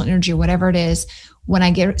personal energy or whatever it is, when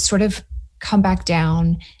I get sort of come back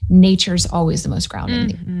down, nature's always the most grounding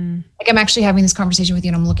thing. Like, I'm actually having this conversation with you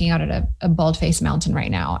and I'm looking out at a bald-faced mountain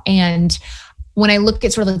right now. And when I look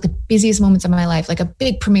at sort of like the busiest moments of my life, like a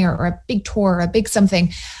big premiere or a big tour or a big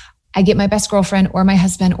something, I get my best girlfriend or my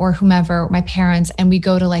husband or whomever, or my parents, and we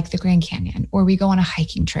go to like the Grand Canyon, or we go on a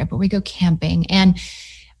hiking trip, or we go camping. And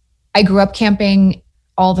I grew up camping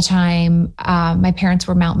all the time. My parents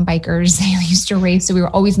were mountain bikers. They used to race. So we were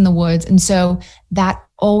always in the woods. And so that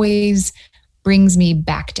always brings me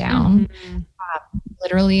back down,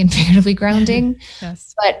 literally and figuratively grounding.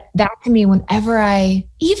 Yes. But that to me, whenever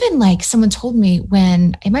even like someone told me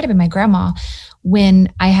when, it might've been my grandma,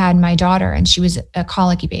 when I had my daughter and she was a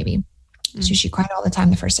colicky baby. So she cried all the time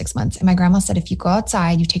the first 6 months. And my grandma said, if you go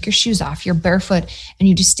outside, you take your shoes off, you're barefoot, and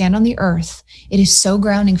you just stand on the earth, it is so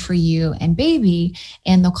grounding for you and baby,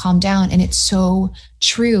 and they'll calm down. And it's so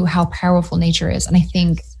true how powerful nature is. And I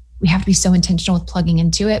think we have to be so intentional with plugging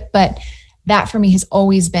into it. But that for me has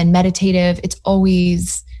always been meditative. It's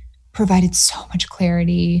always provided so much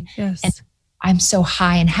clarity. Yes. And I'm so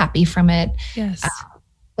high and happy from it. Yes.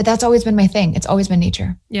 But that's always been my thing. It's always been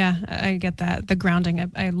nature. Yeah, I get that. The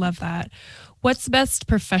grounding, I love that. What's the best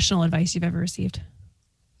professional advice you've ever received?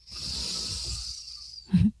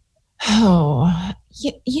 Oh,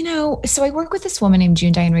 so I work with this woman named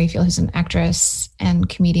June Diane Raphael, who's an actress and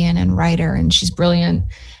comedian and writer, and she's brilliant.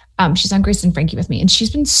 She's on Grace and Frankie with me, and she's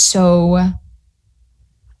been so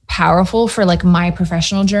powerful for like my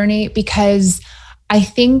professional journey, because I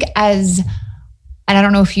think and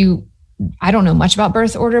I don't know much about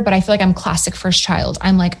birth order, but I feel like I'm classic first child.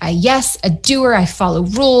 I'm like a doer. I follow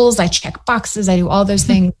rules. I check boxes. I do all those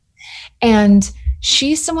things. And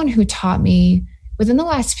she's someone who taught me within the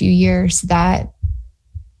last few years that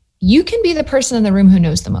you can be the person in the room who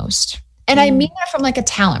knows the most. And I mean that from like a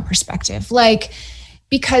talent perspective, like,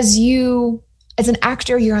 because you, as an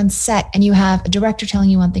actor, you're on set and you have a director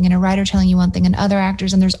telling you one thing and a writer telling you one thing and other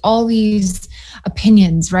actors, and there's all these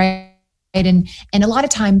opinions, right? And a lot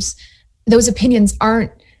of times those opinions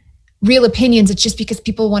aren't real opinions. It's just because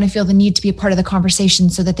people want to feel the need to be a part of the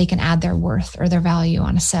conversation so that they can add their worth or their value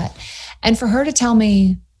on a set. And for her to tell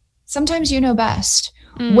me, sometimes you know best.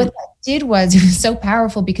 What that did was, it was so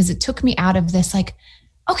powerful, because it took me out of this like,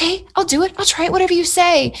 okay, I'll do it. I'll try it, whatever you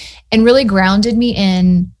say. And really grounded me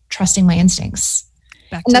in trusting my instincts.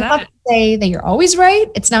 Back And to that's not that. to say that you're always right.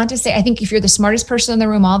 It's not to say, I think if you're the smartest person in the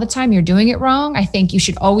room all the time, you're doing it wrong. I think you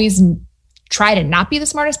should always try to not be the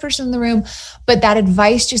smartest person in the room. But that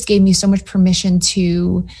advice just gave me so much permission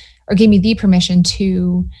to, or gave me the permission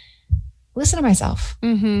to listen to myself.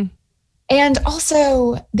 Mm-hmm. And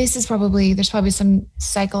also, there's probably some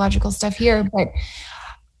psychological stuff here, but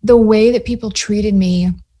the way that people treated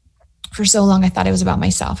me for so long, I thought it was about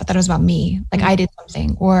myself. I thought it was about me. Like I did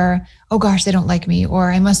something, or, oh gosh, they don't like me, or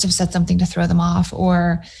I must have said something to throw them off,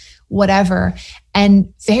 or whatever.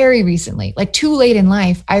 And very recently, like too late in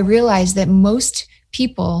life, I realized that most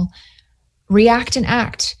people react and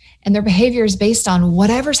act, and their behavior is based on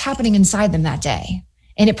whatever's happening inside them that day.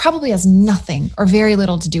 And it probably has nothing or very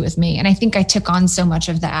little to do with me. And I think I took on so much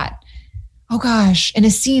of that. Oh gosh, in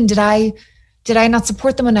a scene, did I not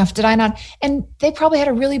support them enough? Did I not? And they probably had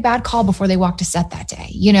a really bad call before they walked to set that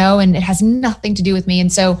day, and it has nothing to do with me.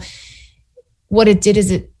 And so what it did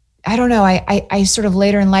is I don't know. I sort of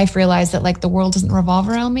later in life realized that like the world doesn't revolve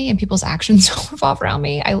around me and people's actions don't revolve around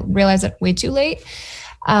me. I realized that way too late.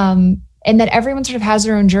 And that everyone sort of has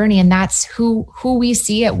their own journey, and that's who we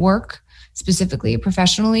see at work, specifically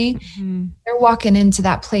professionally. Mm-hmm. They're walking into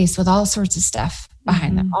that place with all sorts of stuff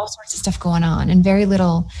behind them, all sorts of stuff going on, and very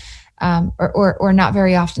little, or not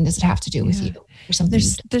very often does it have to do with you or something.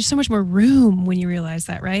 There's so much more room when you realize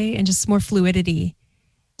that, right? And just more fluidity.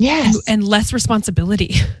 Yes. And less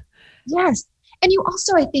responsibility. Yes. And you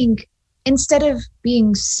also, I think, instead of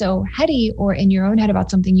being so heady or in your own head about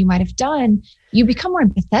something you might have done, you become more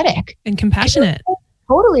empathetic and compassionate.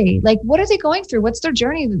 Totally. Like, what are they going through? What's their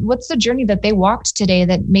journey? What's the journey that they walked today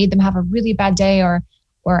that made them have a really bad day or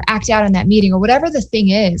act out in that meeting or whatever the thing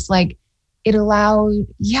is? Like, it allowed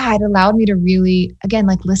me to really, again,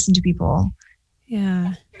 like listen to people.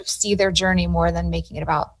 Yeah. Sort of see their journey more than making it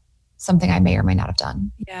about something I may or may not have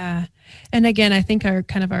done. Yeah. And again, I think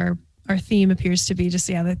our theme appears to be just,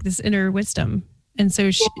 like this inner wisdom. And so,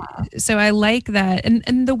 so I like that.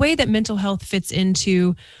 And the way that mental health fits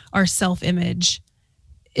into our self-image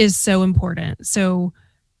is so important. So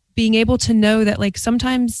being able to know that like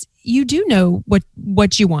sometimes you do know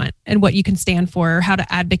what you want and what you can stand for, or how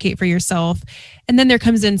to advocate for yourself. And then there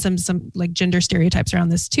comes in some like gender stereotypes around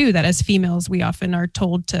this too, that as females, we often are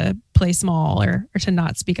told to play small or to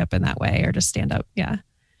not speak up in that way or to stand up. Yeah.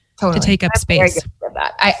 Totally. To take up space.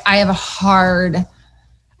 That. I have a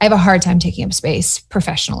hard time taking up space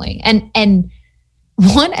professionally. And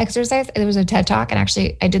one exercise, there was a TED Talk, and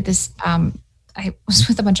actually I did this, I was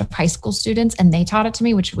with a bunch of high school students and they taught it to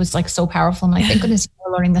me, which was like so powerful. I'm like, thank goodness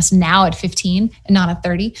we're learning this now at 15 and not at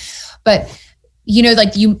 30. But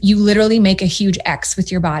like you literally make a huge X with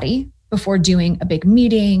your body before doing a big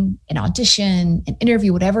meeting, an audition, an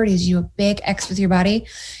interview, whatever it is. You do a big X with your body.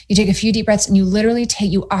 You take a few deep breaths and you literally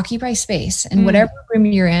you occupy space in whatever room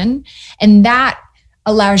you're in. And that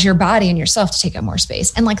allows your body and yourself to take up more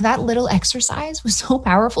space. And like that little exercise was so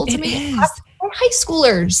powerful to me. High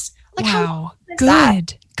schoolers. Like, wow.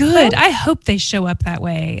 Good. I hope they show up that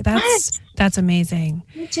way. That's amazing.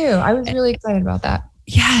 Me too. I was really excited about that.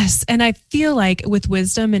 Yes. And I feel like with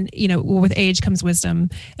wisdom and, with age comes wisdom,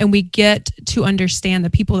 and we get to understand the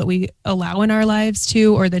people that we allow in our lives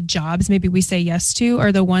to, or the jobs maybe we say yes to,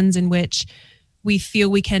 are the ones in which we feel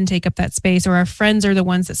we can take up that space, or our friends are the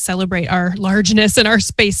ones that celebrate our largeness and our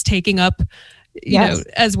space taking up,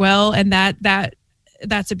 as well. And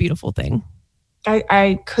that's a beautiful thing.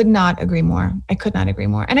 I could not agree more.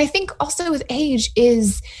 And I think also with age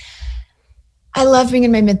I love being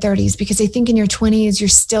in my mid 30s, because I think in your 20s, you're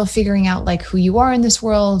still figuring out like who you are in this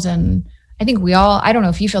world. And I think I don't know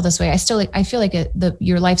if you feel this way. I feel like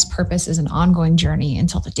your life's purpose is an ongoing journey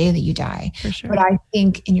until the day that you die. For sure. But I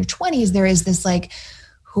think in your 20s, there is this like,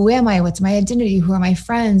 who am I? What's my identity? Who are my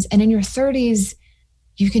friends? And in your 30s,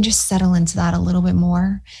 you can just settle into that a little bit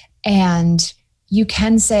more. And you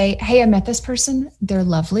can say, hey, I met this person. They're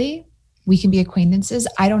lovely. We can be acquaintances.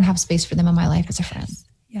 I don't have space for them in my life as a friend.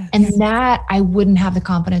 Yes. And that I wouldn't have the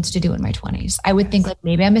confidence to do in my 20s. I would think like,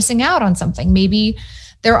 maybe I'm missing out on something. Maybe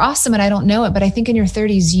they're awesome and I don't know it. But I think in your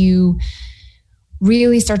 30s, you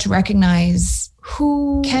really start to recognize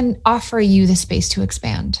who can offer you the space to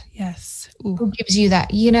expand. Yes. Ooh. Who gives you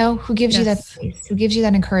that, who gives you that space, who gives you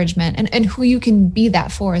that encouragement, and who you can be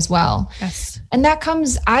that for as well. Yes. And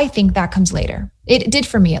I think that comes later. It did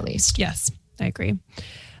for me at least. Yes, I agree.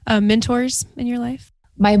 Mentors in your life?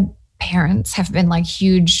 My parents have been like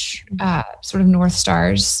huge sort of North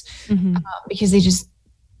Stars because they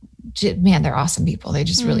they're awesome people. They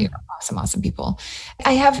just really are awesome people.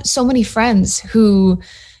 I have so many friends who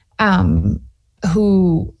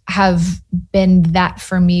who have been that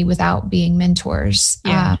for me without being mentors.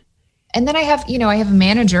 Yeah. And then I have a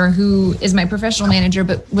manager who is my professional manager,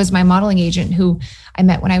 but was my modeling agent, who I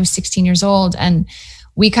met when I was 16 years old. And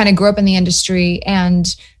we kind of grew up in the industry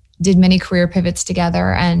and did many career pivots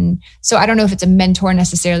together. And so I don't know if it's a mentor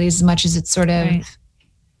necessarily as much as it's sort of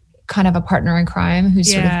kind of a partner in crime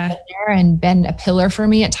who's sort of been there and been a pillar for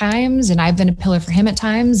me at times. And I've been a pillar for him at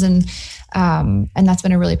times. And that's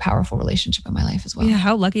been a really powerful relationship in my life as well. Yeah.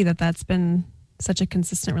 How lucky that that's been such a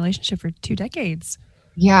consistent relationship for 2 decades.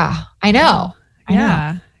 Yeah, I know.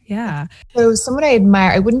 Yeah. So someone I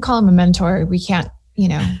admire, I wouldn't call him a mentor. We can't,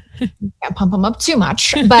 can't pump him up too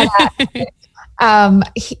much, but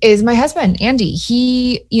he is my husband, Andy.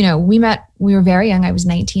 He, we met, we were very young. I was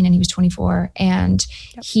 19 and he was 24. And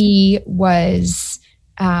he was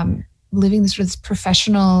living this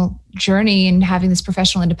professional journey and having this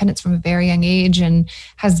professional independence from a very young age, and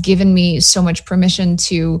has given me so much permission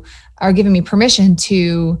to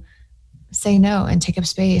say no and take up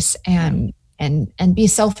space and be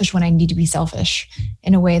selfish when I need to be selfish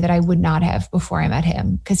in a way that I would not have before I met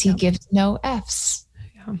him, because he gives no F's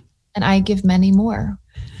and I give many more.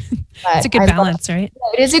 It's a good balance, right?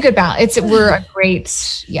 It is a good balance. We're a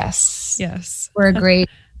great, we're a great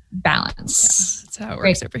balance. That's how it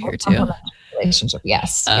works over here too. Relationship.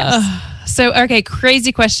 Yes. So, okay.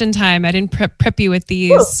 Crazy question time. I didn't prep you with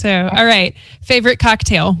these. Ooh. So, all right. Favorite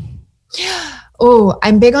cocktail? Oh,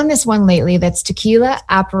 I'm big on this one lately. That's tequila,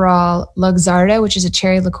 Aperol, Luxardo, which is a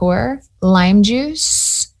cherry liqueur, lime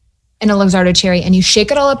juice, and a Luxardo cherry. And you shake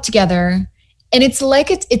it all up together. And it's like,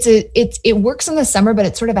 it works in the summer, but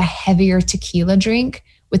it's sort of a heavier tequila drink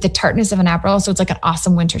with the tartness of an Aperol. So it's like an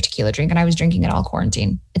awesome winter tequila drink. And I was drinking it all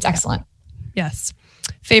quarantine. It's excellent. Yes.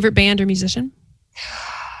 Favorite band or musician?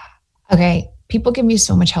 Okay. People give me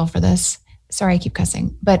so much hell for this. Sorry, I keep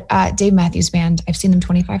cussing, but Dave Matthews Band. I've seen them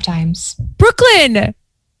 25 times. Brooklyn.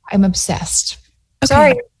 I'm obsessed. Okay.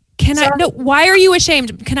 Sorry. Why are you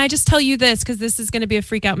ashamed? Can I just tell you this? Because this is going to be a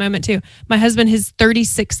freak out moment too. My husband, his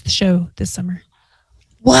 36th show this summer.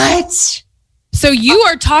 What? So you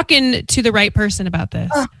are talking to the right person about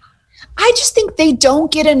this. I just think they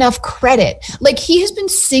don't get enough credit. Like, he has been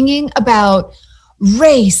singing about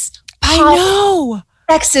race,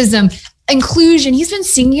 sexism, inclusion. He's been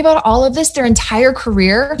singing about all of this their entire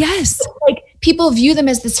career. Yes. So, like, people view them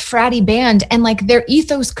as this fratty band, and like their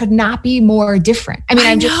ethos could not be more different. I mean,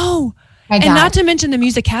 I know. And not to mention the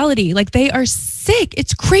musicality. Like, they are sick.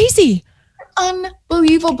 It's crazy.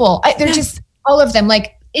 Unbelievable. They're just all of them,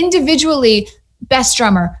 like, individually, best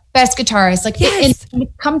drummer, best guitarist, like and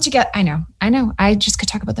come together. I know. I just could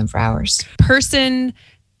talk about them for hours. Person,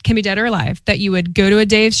 can be dead or alive, that you would go to a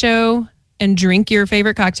Dave show and drink your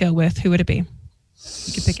favorite cocktail with, who would it be?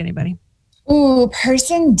 You could pick anybody. Ooh,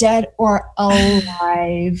 person dead or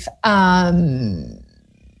alive.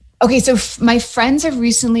 Okay, so my friends have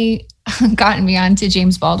recently gotten me onto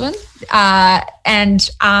James Baldwin, and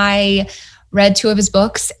I read 2 of his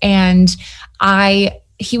books, and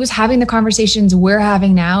he was having the conversations we're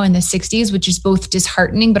having now in the 60s, which is both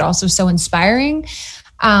disheartening but also so inspiring.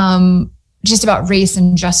 Just about race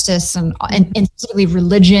and justice and specifically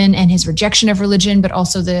religion and his rejection of religion, but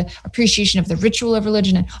also the appreciation of the ritual of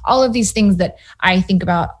religion and all of these things that I think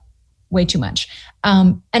about way too much.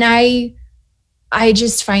 And I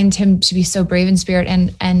just find him to be so brave in spirit,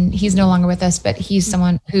 and he's no longer with us, but he's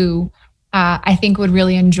someone who I think would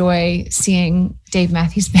really enjoy seeing Dave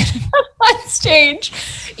Matthews Band on stage.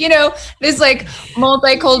 This like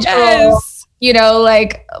multicultural,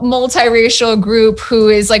 like multiracial group who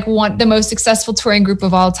is like the most successful touring group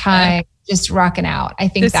of all time, just rocking out. I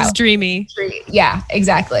think this is dreamy. Yeah,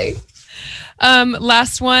 exactly.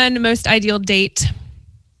 Last one, most ideal date.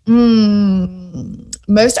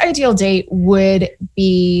 Most ideal date would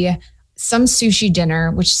be some sushi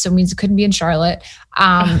dinner, which so means it couldn't be in Charlotte.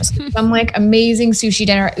 Some like amazing sushi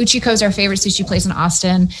dinner. Uchiko is our favorite sushi place in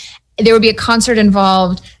Austin. There would be a concert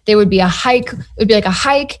involved. There would be a hike. It would be like a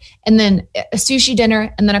hike and then a sushi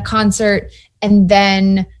dinner and then a concert. And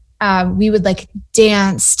then we would like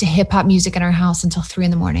dance to hip hop music in our house until 3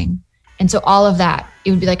 a.m. And so all of that,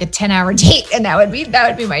 it would be like a 10-hour date. And that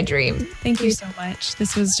would be my dream. Thank you so much.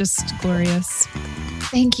 This was just glorious.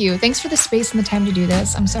 Thank you. Thanks for the space and the time to do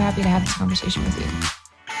this. I'm so happy to have this conversation with you.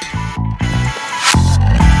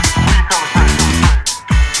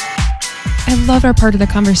 I love our part of the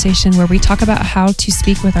conversation where we talk about how to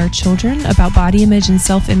speak with our children about body image and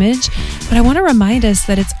self-image, but I want to remind us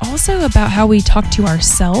that it's also about how we talk to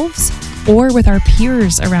ourselves or with our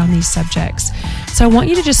peers around these subjects. So I want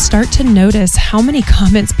you to just start to notice how many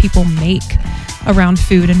comments people make around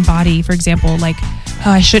food and body. For example, like,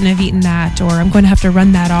 oh, I shouldn't have eaten that, or I'm going to have to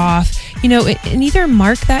run that off. And either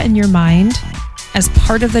mark that in your mind as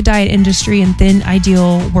part of the diet industry and thin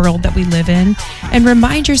ideal world that we live in, and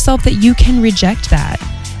remind yourself that you can reject that.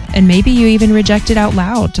 And maybe you even reject it out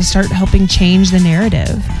loud to start helping change the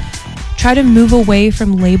narrative. Try to move away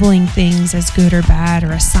from labeling things as good or bad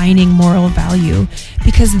or assigning moral value,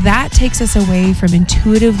 because that takes us away from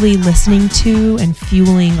intuitively listening to and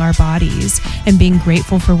fueling our bodies and being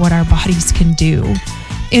grateful for what our bodies can do.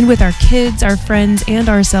 And with our kids, our friends, and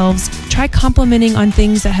ourselves, try complimenting on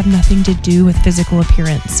things that have nothing to do with physical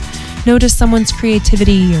appearance. Notice someone's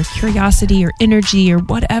creativity or curiosity or energy or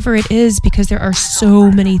whatever it is, because there are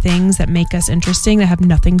so many things that make us interesting that have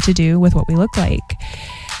nothing to do with what we look like.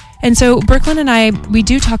 And so Brooklyn and I, we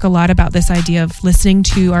do talk a lot about this idea of listening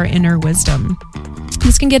to our inner wisdom.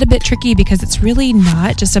 This can get a bit tricky because it's really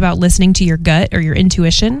not just about listening to your gut or your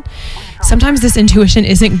intuition. Sometimes this intuition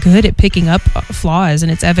isn't good at picking up flaws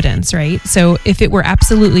in its evidence, right? So if it were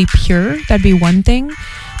absolutely pure, that'd be one thing.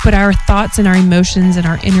 But our thoughts and our emotions and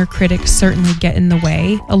our inner critic certainly get in the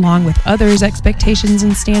way, along with others' expectations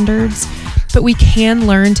and standards. But we can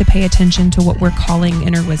learn to pay attention to what we're calling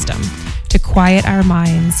inner wisdom, to quiet our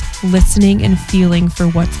minds, listening and feeling for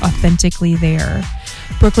what's authentically there.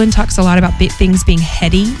 Brooklyn talks a lot about things being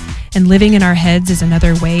heady, and living in our heads is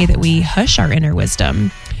another way that we hush our inner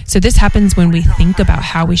wisdom. So this happens when we think about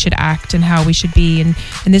how we should act and how we should be, and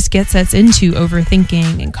this gets us into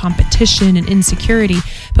overthinking and competition and insecurity.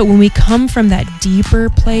 But when we come from that deeper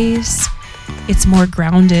place, it's more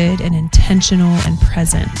grounded and intentional and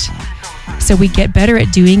present. So we get better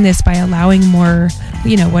at doing this by allowing more,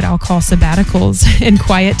 what I'll call sabbaticals and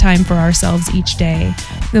quiet time for ourselves each day,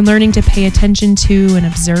 and learning to pay attention to and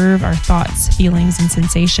observe our thoughts, feelings, and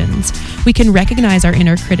sensations. We can recognize our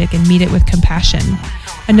inner critic and meet it with compassion.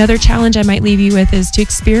 Another challenge I might leave you with is to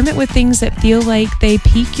experiment with things that feel like they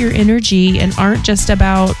pique your energy and aren't just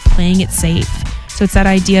about playing it safe. So it's that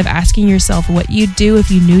idea of asking yourself what you'd do if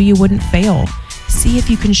you knew you wouldn't fail. See if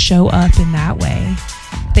you can show up in that way.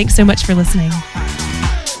 Thanks so much for listening.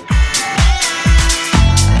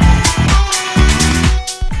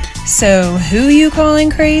 So, who you calling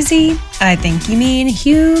crazy? I think you mean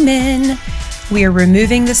human. We are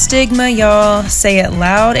removing the stigma, y'all. Say it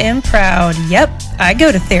loud and proud. Yep, I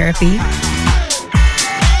go to therapy.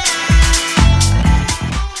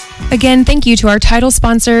 Again, thank you to our title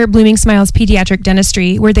sponsor, Blooming Smiles Pediatric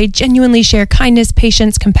Dentistry, where they genuinely share kindness,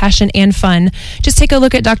 patience, compassion, and fun. Just take a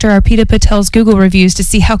look at Dr. Arpita Patel's Google reviews to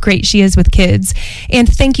see how great she is with kids. And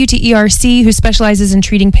thank you to ERC, who specializes in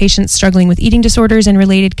treating patients struggling with eating disorders and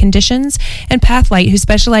related conditions, and Pathlight, who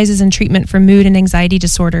specializes in treatment for mood and anxiety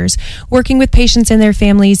disorders. Working with patients and their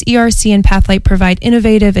families, ERC and Pathlight provide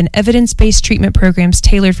innovative and evidence-based treatment programs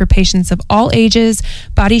tailored for patients of all ages,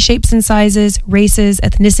 body shapes and sizes, races,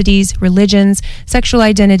 ethnicities, religions, sexual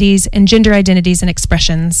identities, and gender identities and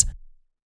expressions.